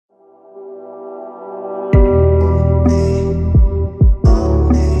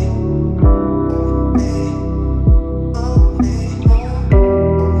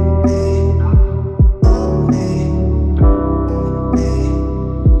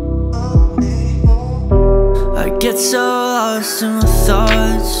get so lost in my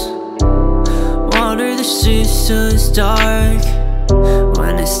thoughts, wander the streets till it's dark.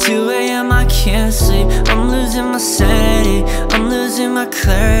 When it's 2 AM I can't sleep, I'm losing my sanity, I'm losing my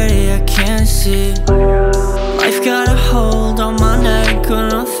clarity, I can't see. Life got a hold on my neck.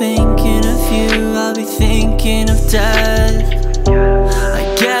 When I'm thinking of you, I'll be thinking of death. I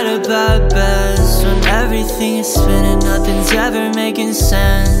get a bad buzz when everything is spinning, nothing's ever making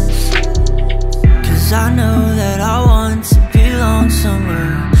sense. Cause I know that I want to belong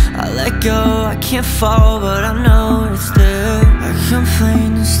somewhere. I let go, I can't fall, but I know it's there. I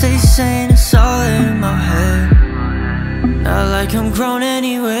complain and stay sane, it's all in my head. Not like I'm grown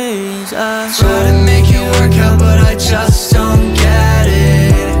anyways. I try to make it work out, but I just don't get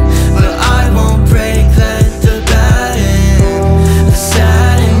it. But I won't break, let the bad in. The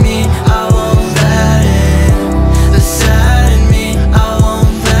sad in me, I won't let in. The sad in me, I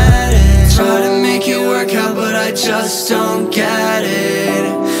won't let in. Try to make it work out, but I just don't get it.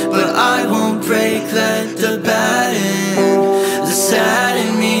 But I won't break, let the bad in. The sad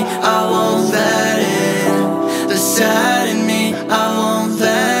in me, I won't let in. The sad in me, I won't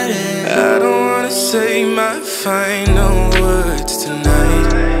let in. I don't wanna say my final words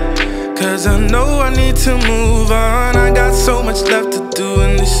tonight, cause I know I need to move on. I got so much left to do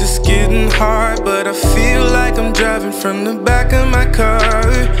and this is getting hard. But I feel like I'm driving from the back of my car,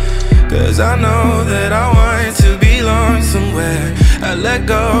 cause I know that I want to belong somewhere. I let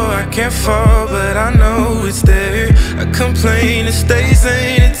go, I can't fall, but I know it's there. I complain and stay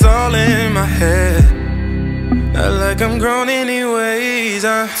sane, it's all in my head. Not like I'm grown anyways.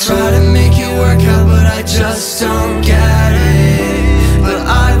 I try to make it work out, but I just don't get it. But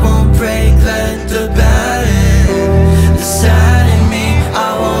I won't